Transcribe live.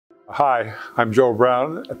Hi, I'm Joe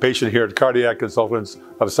Brown, a patient here at Cardiac Consultants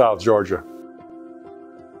of South Georgia.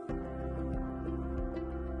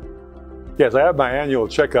 Yes, I had my annual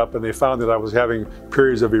checkup and they found that I was having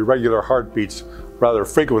periods of irregular heartbeats rather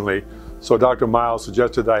frequently. So Dr. Miles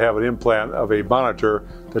suggested I have an implant of a monitor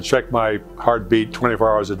to check my heartbeat 24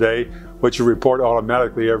 hours a day, which would report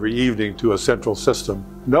automatically every evening to a central system.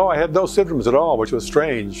 No, I had no symptoms at all, which was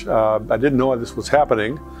strange. I didn't know this was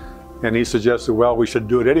happening. And he suggested, well, we should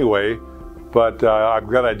do it anyway, but I'm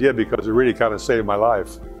glad I did because it really kind of saved my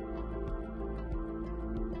life.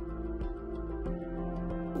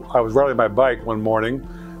 I was riding my bike one morning.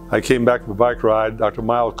 I came back from a bike ride. Dr.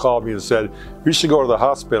 Miles called me and said, you should go to the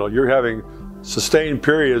hospital. You're having sustained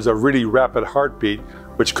periods of really rapid heartbeat,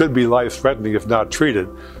 which could be life-threatening if not treated.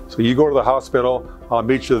 So you go to the hospital, I'll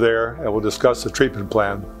meet you there, and we'll discuss the treatment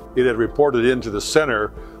plan. It had reported into the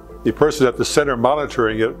center. The person at the center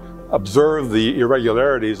monitoring it observed the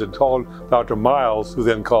irregularities and called Dr. Miles, who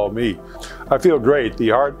then called me. I feel great.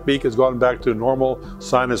 The heartbeat has gone back to normal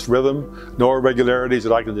sinus rhythm, no irregularities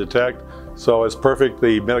that I can detect. So it's perfect.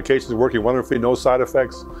 The medication is working wonderfully, no side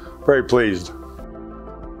effects. Very pleased.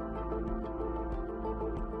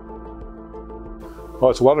 Well,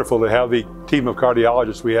 it's wonderful to have the team of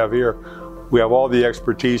cardiologists we have here. We have all the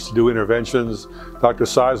expertise to do interventions. Dr.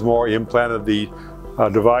 Sizemore implanted the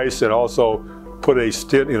device and also put a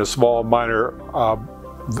stent in a small minor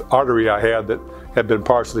artery I had that had been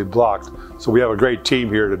partially blocked. So we have a great team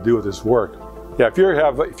here to do this work. Yeah,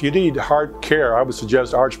 if you need heart care, I would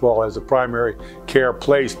suggest Archbald as a primary care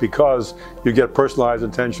place because you get personalized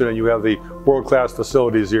attention and you have the world-class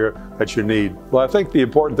facilities here that you need. Well, I think the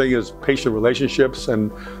important thing is patient relationships, and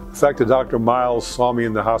the fact that Dr. Miles saw me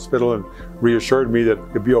in the hospital and reassured me that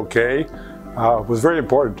it'd be okay was very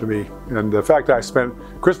important to me. And the fact that I spent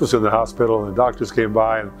Christmas in the hospital and the doctors came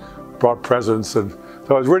by and brought presents, and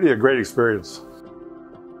so it was really a great experience.